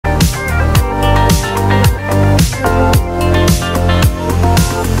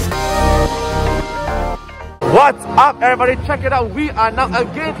up, everybody? Check it out. We are now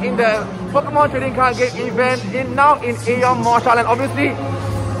again in the Pokemon trading card game event in Aeon Shah. And obviously,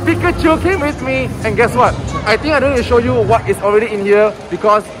 Pikachu came with me. And guess what? I think I don't need to show you what is already in here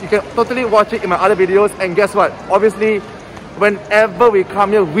because you can totally watch it in my other videos. And guess what? Obviously, whenever we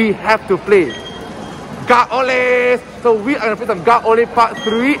come here, we have to play Ga-Ole. So we are gonna play some Ga-Ole Part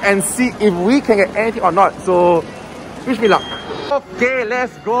 3 and see if we can get anything or not. So wish me luck. Okay,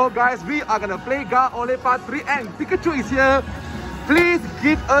 let's go, guys. We are gonna play Ga-Ole Part 3 and Pikachu is here. Please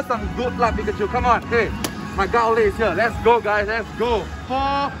give us some good luck, Pikachu. Come on. Hey, my Ga-Ole is here. Let's go, guys. Let's go.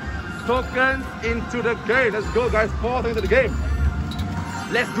 4 tokens into the game. Let's go, guys. 4 tokens into the game.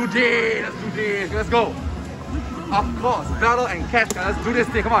 Let's do this. Let's do this. Let's go. Of course, battle and catch. Let's do this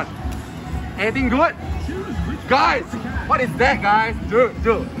thing. Come on. Anything good? Guys, what is that, guys? Dude,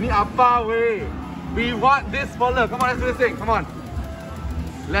 ni apa way? We want this follower. Come on, let's do this thing. Come on.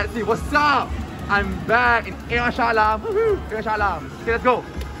 Let's see. What's up? I'm back in Aeon Shah. Aeon Shah. Okay, let's go.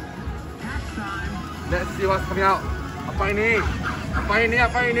 Let's see what's coming out. Apa ini? Apa ini?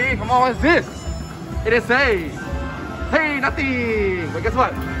 Apa ini? Come on, what's this? It is a... Hey, nothing. But guess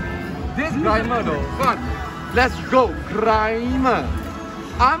what? This Grimer though. Come on. Let's go. Grimer.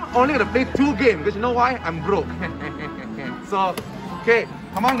 I'm only gonna play 2 games because you know why? I'm broke. So, okay.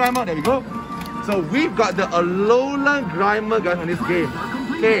 Come on, Grimer. There we go. So we've got the Alolan Grimer, guys, on this game.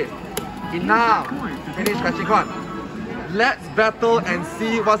 Okay, enough. Finish catching. Come on. Let's battle and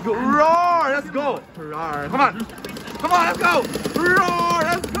see what's good. Roar! Let's go. Roar. Come on. Come on, let's go. Roar!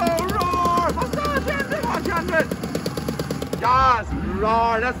 Let's go. Roar! What's up? 100. Yes,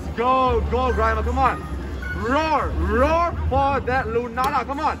 roar. Let's go. Go, Grimer. Come on. Roar. Roar for that Lunala.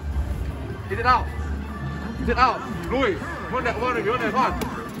 Come on. Hit it out. Hit it out. Louis. Run that one. Come on.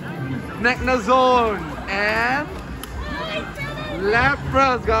 Magnezone and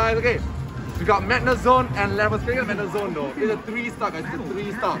Lapras, guys. Okay, we got Magnezone and Lapras. Look at Magnezone though. It's a 3-star, guys. It's a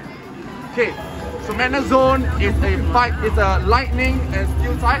 3-star. Okay, so Magnezone is a lightning and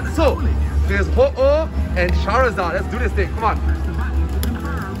steel type. So there's Ho-Oh and Charizard. Let's do this thing. Come on.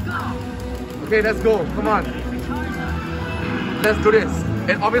 Okay, let's go. Come on. Let's do this.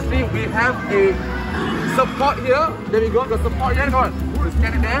 And obviously we have a support here. There we go. Got support here. Come on.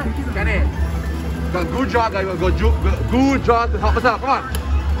 Scan it there, scan it. Got Gujarat, guys. Got Gujarat to help us out. Come on.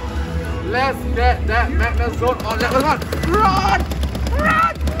 Let's get that Magnezone on. Come on. Run!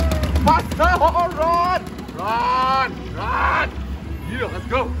 Run! Faster! Oh, run! Run! Run! Yeah, let's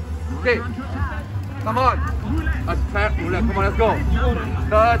go. Okay. Come on. Attack. Come on, let's go.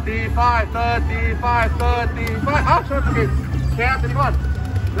 35. Ah, sure. Okay. Can't. Come on.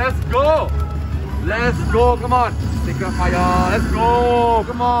 Let's go. Let's go. Come on. Sticker fire. Let's go.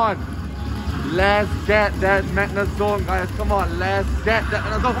 Come on. Let's get that Magnezone, guys. Come on. Let's get that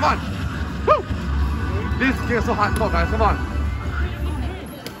Magnezone. Come on. Woo! This game is so hardcore, guys. Come on.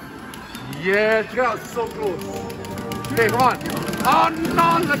 Yeah, check it out. So close. Okay, come on. Oh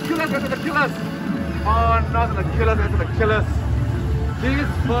no, the killers. The killers. Oh no, the killers. The killers.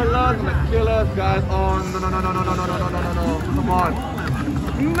 These fellas and the killers, guys. Oh no. Come on.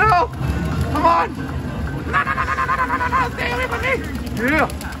 No. Come on. No. Stay away from me. Yeah.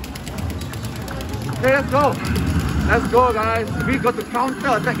 Okay, let's go. Let's go, guys. We got to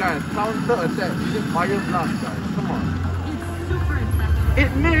counter attack, guys. Counter attack using fire blast, guys. Come on.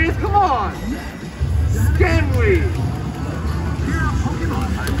 It means, come on. Scam we.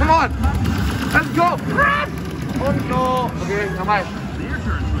 Come on. Let's go. Run. Oh no. Okay, come on.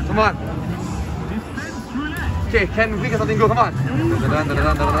 Come on. Okay, can we get something good? Come on.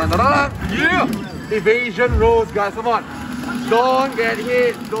 Yeah. Evasion rolls, guys. Come on. Don't get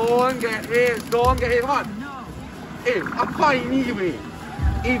hit. Don't get hit. Don't get hit. Come on. Hey, apa ini weh?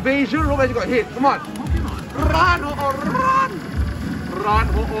 Evasion roll, you got hit. Come on. Run, oh, run. Run,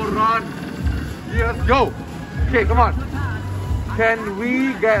 oh, run. Yeah, let's go. Okay, come on. Can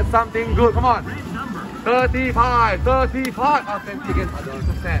we get something good? Come on. 35. Oh, 20 again. I don't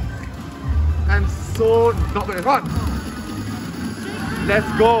understand. I'm so not good. Come on. Let's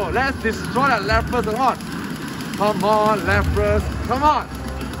go. Let's destroy that Lapras. Come on. Come on, Lapras. Come on.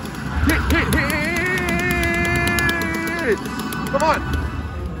 Hit. Come on.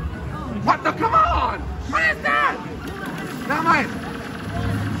 What the? Come on. What is that? Come on.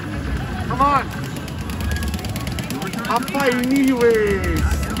 Come on. Apa ini weh?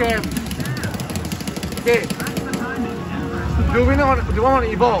 Scam. Okay. Do we want to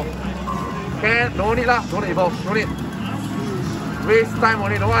evolve? Can don't need lah. Don't evolve. Don't need. Waste time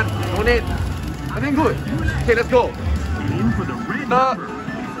on it. Don't need. I think good. Okay, let's go.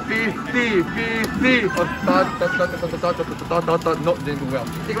 50. No, didn't do well.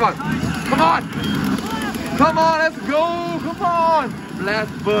 Okay, come on. Come on, let's go. Come on.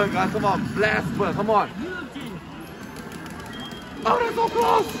 Blast bird, guys. Come on. Blast bird. Come on. Oh, that's so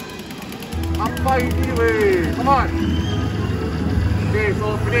close. Apa ini, weh? Come on. Okay,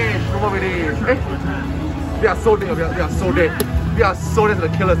 so finish. Come on, finish. We are so dead. We are so dead. We are so dead to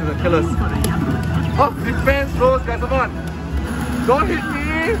the killers. Oh, defense close, guys. Come on. Don't hit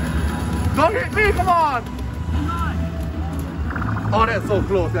me. Don't hit me. Come on. Oh, that's so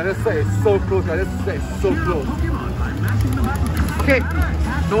close, guys. That set is so close, guys. That set is so close. Okay,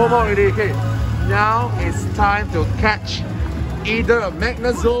 no more already. Okay, now it's time to catch either a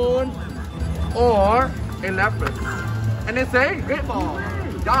MYTOWN or a Lapras. And they say, great ball.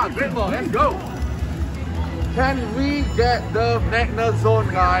 Yeah, great ball. Let's go. Can we get the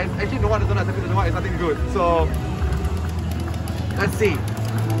MYTOWN, guys? Actually, no one is gonna accept it. No one is nothing good. So let's see.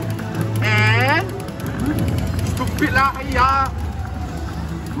 And stupid lah, yeah.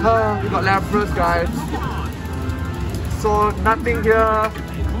 We got Lapras, guys. So nothing here.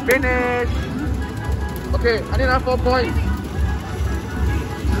 Finish. Okay, I need another 4 points.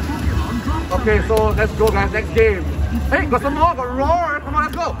 Okay, so let's go, guys. Next game. Hey, got some more. Got Roar. Come on,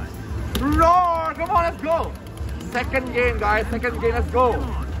 let's go. Roar. Come on, let's go. Second game, guys. Second game. Let's go.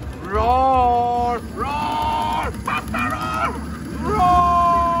 Roar. Roar. Faster, roar.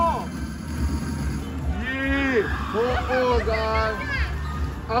 Roar. Yeah. Oh, guys.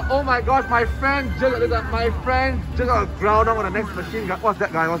 Oh my gosh, my friend just got a ground on the next machine. What's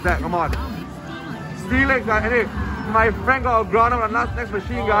that, guy? What's that? Come on. Stealing, guys. Anyway, my friend got a ground on the next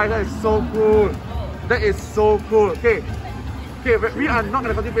machine, guys. That is so cool. That is so cool. Okay. Okay, we are not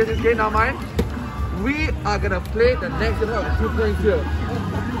gonna continue playing this game now, mind. We are gonna play the next game of the 2 points here.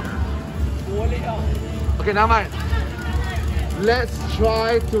 Okay, now mind. Let's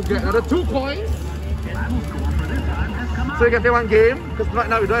try to get another 2 points. So you can play 1 game, because right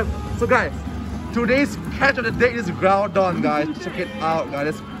now we don't have. So guys, today's catch of the day is Groudon, guys. Check it out, guys.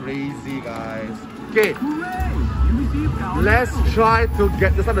 That's crazy, guys. Okay, let's try to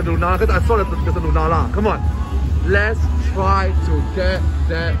get this on the Lunala, because I saw that there's a Lunala. Come on, let's try to get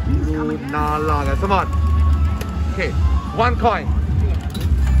that Lunala, guys. Come on. Okay, 1 coin,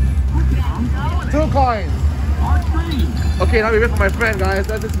 2 coins. Okay, now we wait for my friend, guys.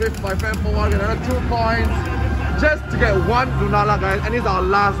 Let's just wait for my friend for another 2 coins. Just to get 1 Lunala, guys, and this is our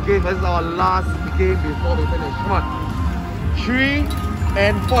last game. This is our last game before we finish. Come on. 3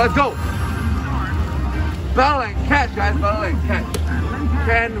 and 4. Let's go. Battle and catch, guys. Battle and catch.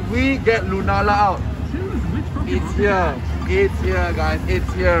 Can we get Lunala out? It's here. It's here, guys.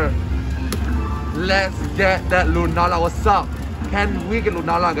 It's here. Let's get that Lunala. What's up? Can we get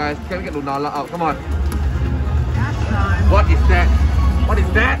Lunala, guys? Can we get Lunala out? Come on. What is that? What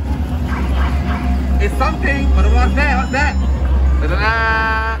is that? It's something, but what's that? What's that?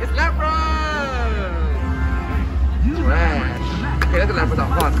 Da-da-da! It's Lapras! Trash. Okay, let's get Lapras out.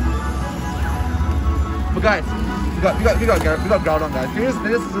 Come on. But guys, we got Groudon, guys. Let's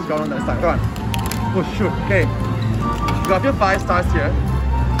just Groudon this time. Come on. Oh shoot. Okay. We got a few 5 stars here.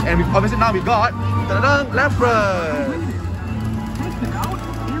 And obviously now we got da-da-da, Lapras.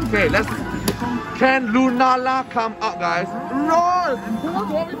 Okay, let's. Can Lunala come out, guys? Roar! Who wants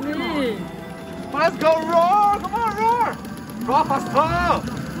to walk with me? Let's go, Roar! Come on, Roar! Roar faster!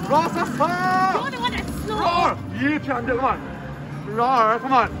 Roar faster! You're the one that's slow! Roar! Yeah, 300, come on! Roar,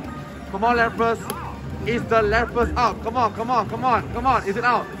 come on! Come on, Lapras! Is the Lapras out? Come on, come on, come on, come on! Is it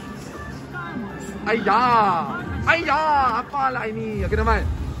out? Ayah! Ayah! Apa lah ini? Okay, never mind.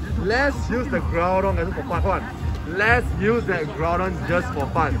 Let's use the Groudon, guys, for fun. Come on! Let's use that Groudon just for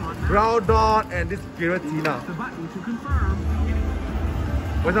fun. Groudon and this Giratina.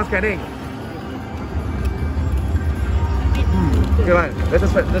 Where's not scanning? Okay, right.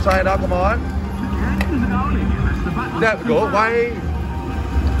 Let's try it out. Come on. There we go. Why?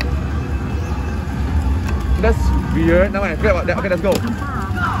 That's weird. Never mind. Forget about that. Okay, let's go.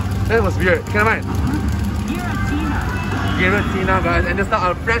 That was weird. Okay, never mind. Giratina, guys, and just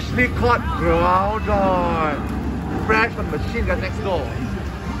now a freshly caught Groudon. Fresh from the machine, guys. Next go.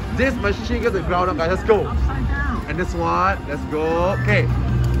 This machine gets the Groudon, guys. Let's go. And this one. Let's go. Okay.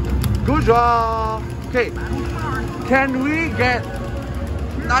 Good job. Okay. Can we get...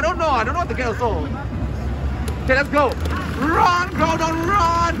 I don't know what to get also. Okay, let's go. Run, Groudon,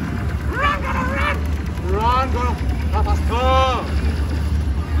 run! Run, Groudon, run! Run, Groudon. Faster.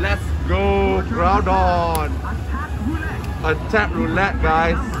 Let's go, Groudon. Attack roulette,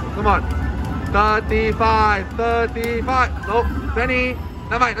 guys. Come on. 35, 35. Nope, 20.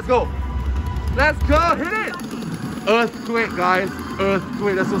 Never mind, let's go. Let's go, hit it! Earthquake, guys.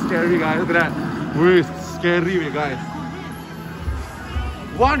 Earthquake, that's so scary, guys. Look at that. Really scary, guys.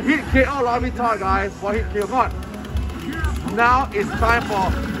 One hit KO Larvitar, guys. One hit KO. Come on. Now it's time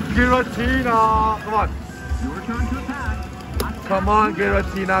for Giratina. Come on. Come on,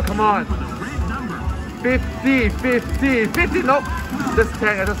 Giratina. Come on. 50, 50, 50. Nope. Just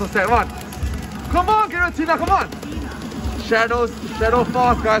 10. That's so sad. Come on. Come on, Giratina. Come on. Shadow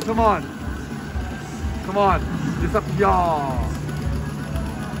Force, guys. Come on. Come on. Disappear.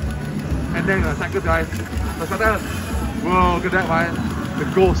 And then the cycle, guys. The cycle. Whoa, look at that, man. The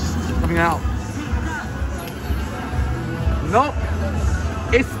ghost coming out. Nope.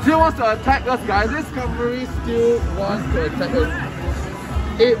 It still wants to attack us, guys. This Camry still wants to attack us.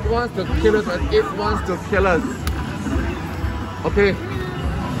 It wants to kill us, and it wants to kill us. Okay.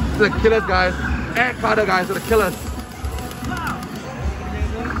 It's the killers, guys. Air Carter, guys, to kill us.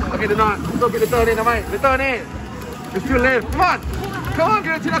 Okay, they're not. Let's go get the turn in, alright? The turn in. We still live. Come on. Come on,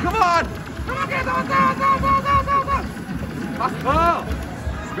 Giratina, come on. Come on, get down. Let's go.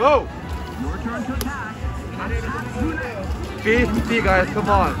 Let's go. Your turn to attack. 50, guys, come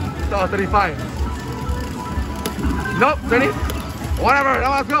on. 35. Nope, 20. Whatever,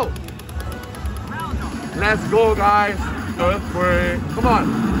 now let's go. Let's go, guys. Earthquake. Come on.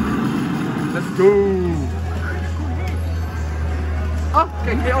 Let's go. Oh,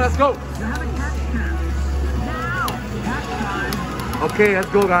 okay, KO, let's go. Okay, let's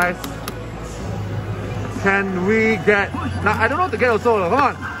go, guys. Can we get... Now, I don't know what to get also. Come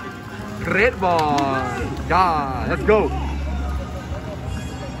on. Great ball. Yeah, let's go.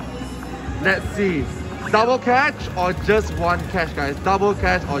 Let's see. Double catch or just one catch, guys? Double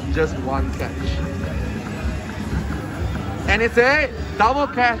catch or just one catch? And it's a double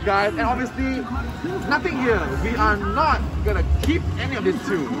catch, guys. And obviously, nothing here. We are not gonna keep any of these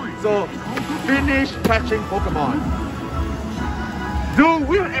two. So, finish catching Pokemon. Do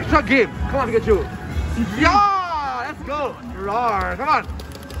we have an extra game? Come on, Pikachu. Yeah! Let's go. Roar. Come on.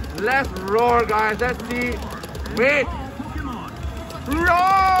 Let's roar, guys. Let's see. Wait.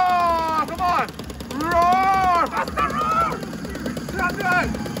 Roar! Come on. Roar! Faster roar!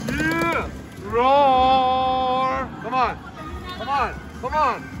 Yeah. Roar! Come on. Come on. Come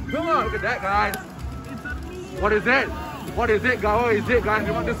on. Come on. Look at that, guys. What is it? What is it, Ga-Ole? Is it, guys?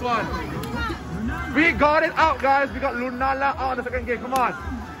 We want this one. We got it out, guys. We got Lunala out in the second game. Come on.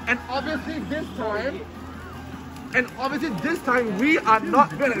 And obviously this time, we are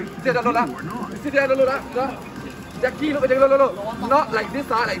not gonna Jackie, look. Not like this,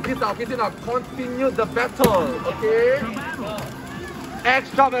 like this. Okay, so now continue the battle. Okay.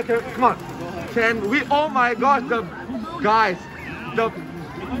 Extra battle. Come on. Can we? Oh my gosh, guys,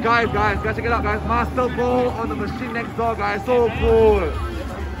 check it out, guys. Master Ball on the machine next door, guys. So cool.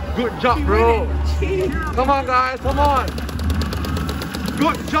 Good job, bro. Come on, guys. Come on.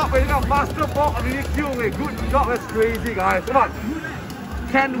 Good job, we got Master Ball on the EQ. Good job, that's crazy, guys. Come on.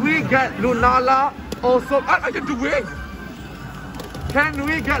 Can we get Lunala also? I can do it. Can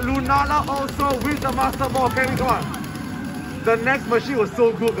we get Lunala also with the Master Ball? Can we? Come on. The next machine was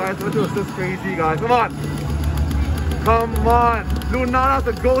so good, guys. It was just crazy, guys. Come on. Come on. Lunala's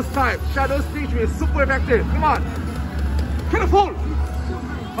a ghost type. Shadow Speech is super effective. Come on. Can I pull?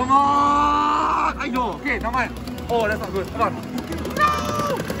 Come on. I know. Okay, never mind. Oh, that's not good. Come on. No!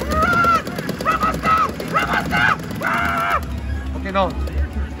 Run! Ramaster! Ah! Okay, no.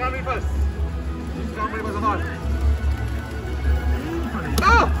 Come in first. Come in first, come on.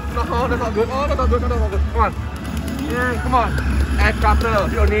 Oh! No, that's not good. Oh, that's not good. Come on. Yeah, come on. Aircrafter,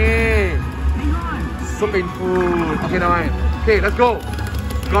 Leonie. So painful. Okay, now. Okay, let's go.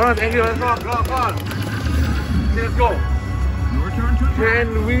 Goran's angry. Let's go. Come on. Okay, let's go. Can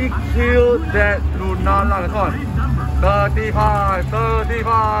we kill that Lunala? Come on. 35,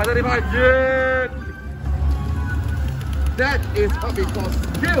 yeah! That is what we call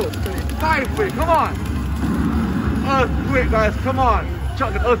skill. 35, wait, come on! Earthquake, guys, come on!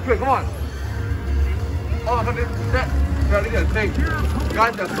 Chuck an earthquake, come on! Oh, but that really a thing.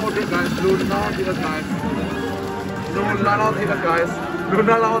 Guys, they're so big, guys. Lunala hit us, guys. Lunala hit us, guys.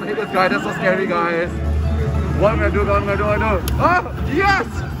 Lunala hit us, guys. That's so scary, guys. What am I gonna do? Oh, yes!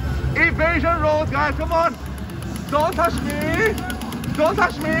 Evasion rolls, guys, come on! Don't touch me! Don't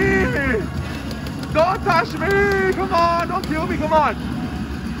touch me! Don't touch me! Come on! Don't kill me! Come on!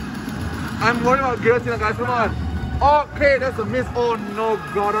 I'm worried about Giratina, guys. Come on! Okay, that's a miss. Oh no,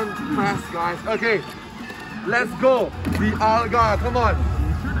 Gordon pass, guys. Okay, let's go. The Alga. Come on.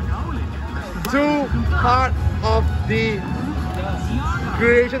 2 part of the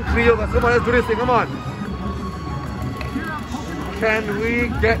creation trio, guys. Come on, let's do this thing. Come on. Can we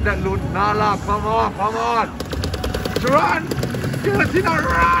get that Lunala? Come on, come on. Run! Giratina,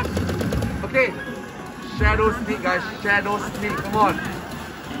 run! Okay. Shadow Sneak, guys. Shadow Sneak. Come on.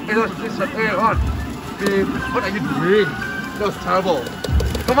 It was just like, hey, come on. Steve, what are you doing? That was terrible.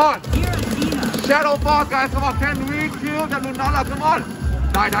 Come on. Shadow Force, guys. Come on. Can we kill the Lunala? Come on.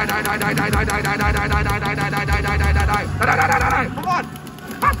 Die. Come on.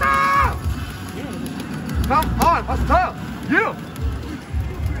 Faster. Come on, faster. You.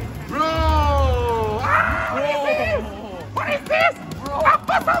 Bro. What is this?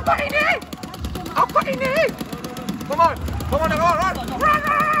 Apa sampai ini? Apa ini? Come on, run!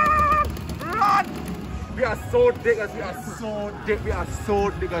 We are so dead, guys. We are so dead,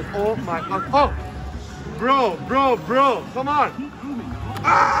 guys. Oh my god. Oh, bro. Come on.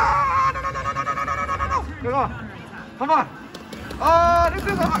 No. Come on. Oh, this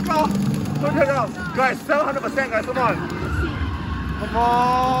is a hard goal. Guys, 700%, guys. Come on.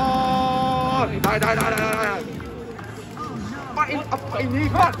 Die. Apa ini?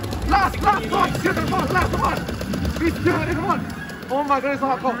 Come on. Last. Come on. Please, come on. Oh my god, it's so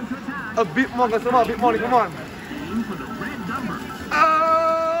hard. A bit more, guys. Come on. Come on.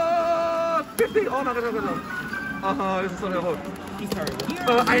 50. Oh no. This is so terrible. He's terrible.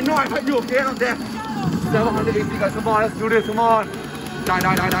 I know I hurt you, okay? I'm there. 780, guys. Come on, let's do this. Come on. Die.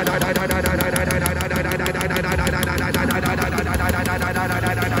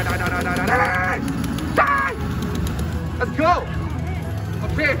 Let's go.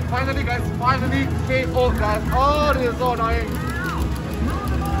 Okay, finally, guys. Finally, KO, guys. Oh, this is so annoying.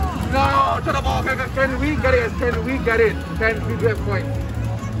 No, shut up. Okay, can we get it? Can we get a point?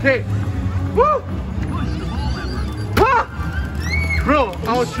 Okay. Woo! Ah! Bro,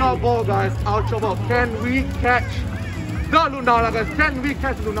 our short ball, guys. Our short ball. Can we catch the Lunala, guys? Can we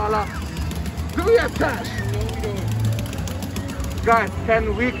catch Lunala? Do we have catch? No, we don't. Guys,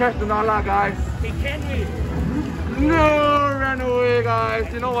 can we catch Lunala, guys? Hey, can we? No, ran away,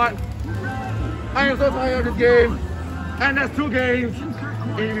 guys. You know what? I am so tired of this game. And that's 2 games.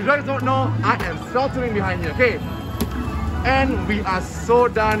 If you guys don't know, I am sweltering behind you, okay? And we are so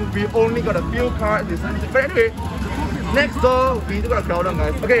done. We only got a few cards. But anyway, next door, we got a Ga-Ole,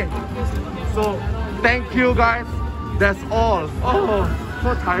 guys. Okay, so thank you, guys. That's all. Oh,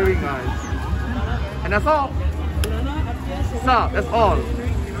 so tiring, guys. And that's all. So, that's all.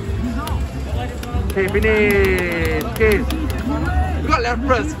 Okay, finish. Okay, we got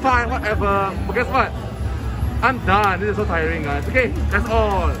reference, fine, whatever. But guess what? I'm done. This is so tiring, guys. Okay, that's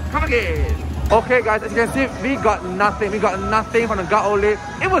all. Come again. Okay, guys, as you can see, we got nothing. We got nothing from the Ga-Ole.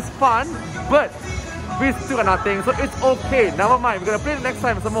 It was fun, but we still got nothing. So it's okay. Never mind. We're gonna play the next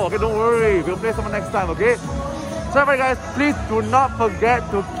time some more. Okay, don't worry. We'll play some more next time. Okay. So, everybody, guys, please do not forget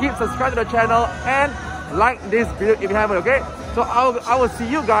to keep subscribing to the channel and like this video if you haven't. Okay. So I will see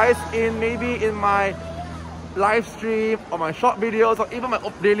you guys in maybe in my live stream or my short videos or even my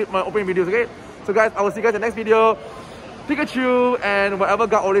opening videos. Okay. So guys, I will see you guys in the next video. Pikachu and whatever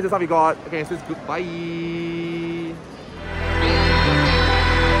Ga-Ole stuff we got. Okay, so it's goodbye.